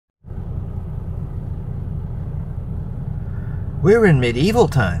We're in medieval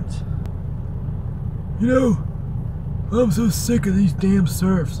times. You know, I'm so sick of these damn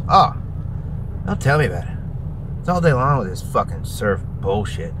serfs. Oh, don't tell me about it. It's all day long with this fucking serf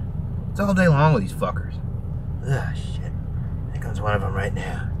bullshit. It's all day long with these fuckers. Ugh, shit. Here comes one of them right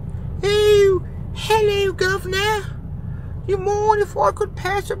now. Oh, hello, governor. You mourn if I could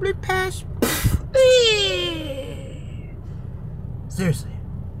passably pass. Seriously,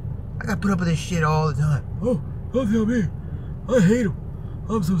 I gotta put up with this shit all the time. Oh, don't tell me. I hate them.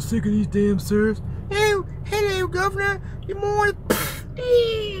 I'm so sick of these damn serfs. Oh, hello, governor. You mourn.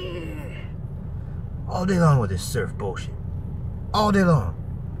 All day long with this serf bullshit. All day long.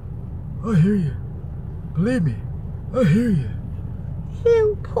 I hear you. Believe me, I hear you.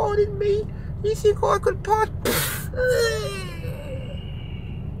 Oh, pardon me. You think I could pass?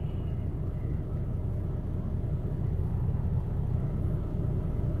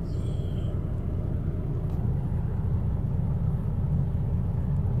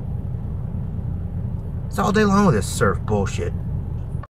 It's all day long with this serf bullshit.